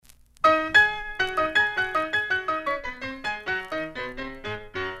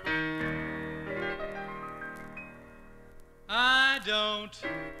don't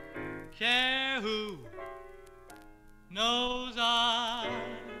care who knows I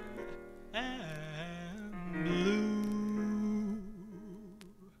am blue.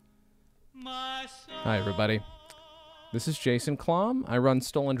 My soul. Hi, everybody. This is Jason Klom. I run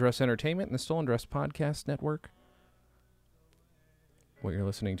Stolen Dress Entertainment and the Stolen Dress Podcast Network. What you're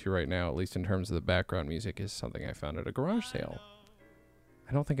listening to right now, at least in terms of the background music, is something I found at a garage sale.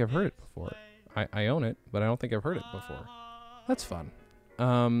 I don't think I've heard it before. I own it, but I don't think I've heard it before. That's fun.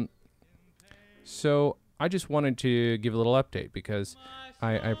 So I just wanted to give a little update because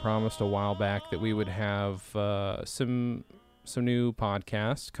I promised a while back that we would have some new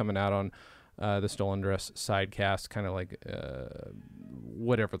podcasts coming out on the Stolen Dress Sidecast, kind of like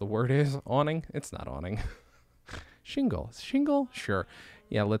whatever the word is. Awning? It's not awning. Shingle? Sure.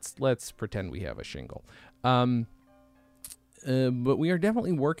 Yeah, let's pretend we have a shingle. But we are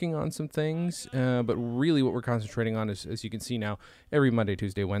definitely working on some things. But really what we're concentrating on is, as you can see now, every Monday,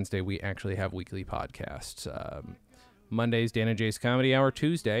 Tuesday, Wednesday, we actually have weekly podcasts. Monday's Dan and Jay's Comedy Hour.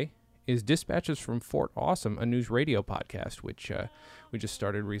 Tuesday is Dispatches from Fort Awesome, a news radio podcast, which we just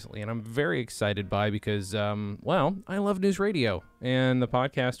started recently. And I'm very excited by because, well, I love news radio. And the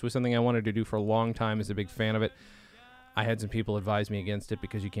podcast was something I wanted to do for a long time. As a big fan of it. I had some people advise me against it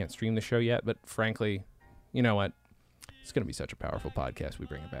because you can't stream the show yet. But frankly, you know what? It's going to be such a powerful podcast. We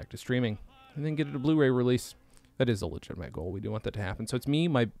bring it back to streaming and then get it a Blu-ray release. That is a legitimate goal. We do want that to happen. So it's me,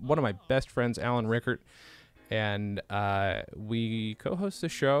 one of my best friends, Alan Rickert, and we co-host the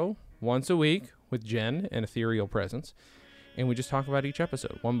show once a week with Jen, an ethereal presence, and we just talk about each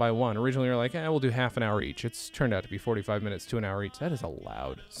episode one by one. Originally, we were like, we'll do half an hour each. It's turned out to be 45 minutes to an hour each. That is a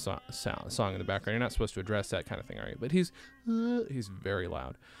loud song in the background. You're not supposed to address that kind of thing, are you? But he's very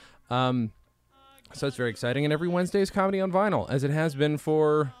loud. So it's very exciting. And every Wednesday is Comedy on Vinyl, as it has been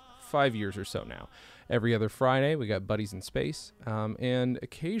for 5 years or so now. Every other Friday, we got Buddies in Space. And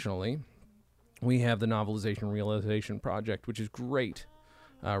occasionally, we have the Novelization Realization Project, which is great.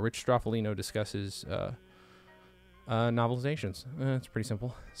 Rich Stroffolino discusses novelizations. It's pretty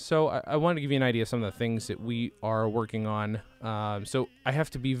simple. So I wanted to give you an idea of some of the things that we are working on. So I have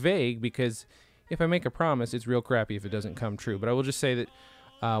to be vague because if I make a promise, it's real crappy if it doesn't come true. But I will just say that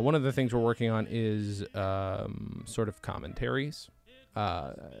one of the things we're working on is sort of commentaries.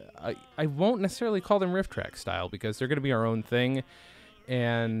 I won't necessarily call them riff track style because they're going to be our own thing.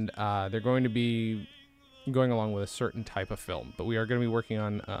 And they're going to be going along with a certain type of film. But we are going to be working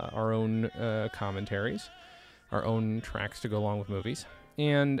on our own commentaries, our own tracks to go along with movies.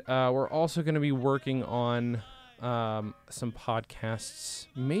 And we're also going to be working on some podcasts,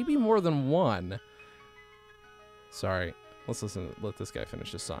 maybe more than one. Sorry, let this guy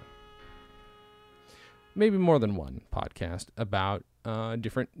finish this song. Maybe more than one podcast about the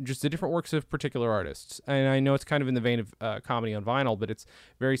different works of particular artists. And I know it's kind of in the vein of Comedy on Vinyl, but it's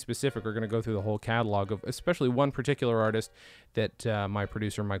very specific. We're going to go through the whole catalog of especially one particular artist that my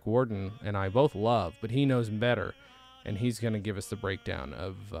producer Mike Warden and I both love, but he knows better. And he's going to give us the breakdown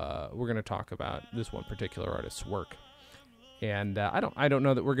of, we're going to talk about this one particular artist's work. And I don't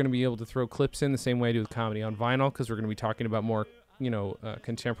know that we're going to be able to throw clips in the same way I do with Comedy on Vinyl, because we're going to be talking about more,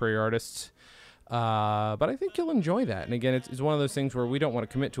 contemporary artists. But I think you'll enjoy that. And again, it's one of those things where we don't want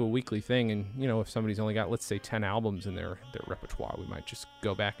to commit to a weekly thing. And, if somebody's only got, let's say, 10 albums in their repertoire, we might just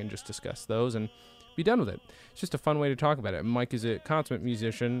go back and just discuss those and be done with it. It's just a fun way to talk about it. Mike is a consummate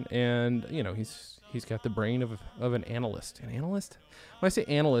musician, and, he's got the brain of an analyst. An analyst? When I say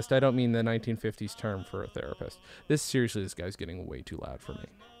analyst, I don't mean the 1950s term for a therapist. This guy's getting way too loud for me.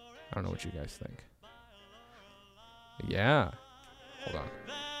 I don't know what you guys think. Yeah. Hold on.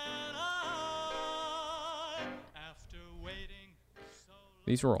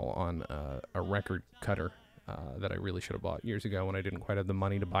 These were all on a record cutter that I really should have bought years ago when I didn't quite have the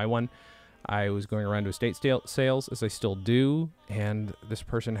money to buy one. I was going around to estate sales, as I still do, and this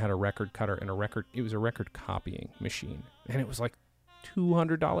person had a record cutter and it was a record copying machine. And it was like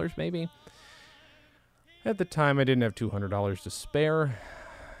 $200 maybe. At the time, I didn't have $200 to spare.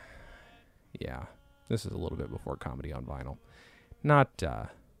 Yeah, this is a little bit before Comedy on Vinyl.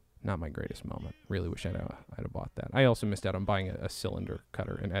 Not my greatest moment. Really wish I'd have bought that. I also missed out on buying a cylinder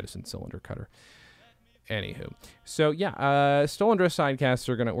cutter, an Edison cylinder cutter. Anywho, so yeah, Stolen Dress Sidecasts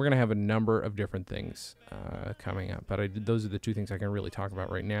we're gonna have a number of different things coming up, but those are the two things I can really talk about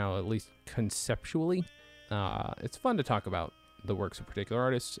right now, at least conceptually. It's fun to talk about the works of particular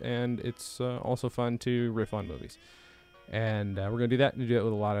artists, and it's also fun to riff on movies. And we're going to do that with a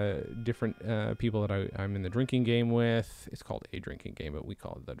lot of different people that I'm in the drinking game with. It's called a drinking game, but we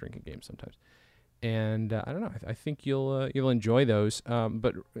call it the drinking game sometimes. And I don't know. I think you'll enjoy those.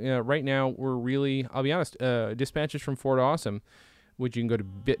 But right now, we're really, I'll be honest, Dispatches from Fort Awesome which you can go to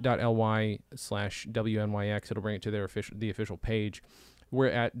bit.ly/WNYX. It'll bring it to the official page. We're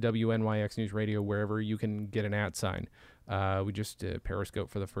at WNYX News Radio, wherever you can get an @ We just Periscope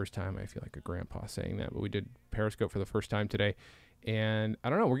for the first time. I feel like a grandpa saying that, but we did Periscope for the first time today. And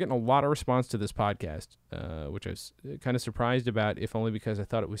I don't know, we're getting a lot of response to this podcast, which I was kind of surprised about, if only because I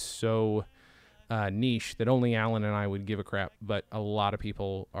thought it was so niche that only Alan and I would give a crap. But a lot of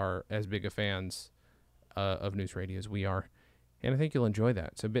people are as big of fans of News Radio as we are. And I think you'll enjoy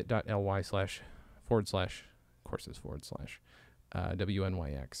that. So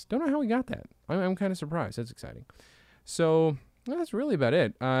bit.ly//WNYX. Don't know how we got that. I'm kind of surprised. That's exciting. So that's really about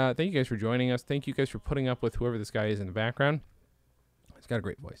it. Thank you guys for joining us. Thank you guys for putting up with whoever this guy is in the background. He's got a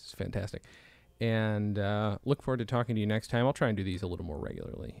great voice. It's fantastic. And look forward to talking to you next time. I'll try and do these a little more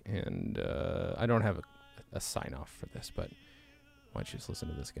regularly. And I don't have a sign-off for this, but why don't you just listen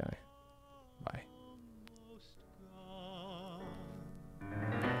to this guy. Bye.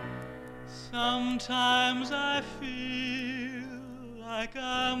 Sometimes I feel like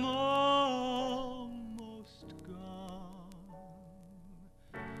I'm almost gone.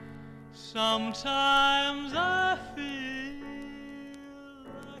 Sometimes I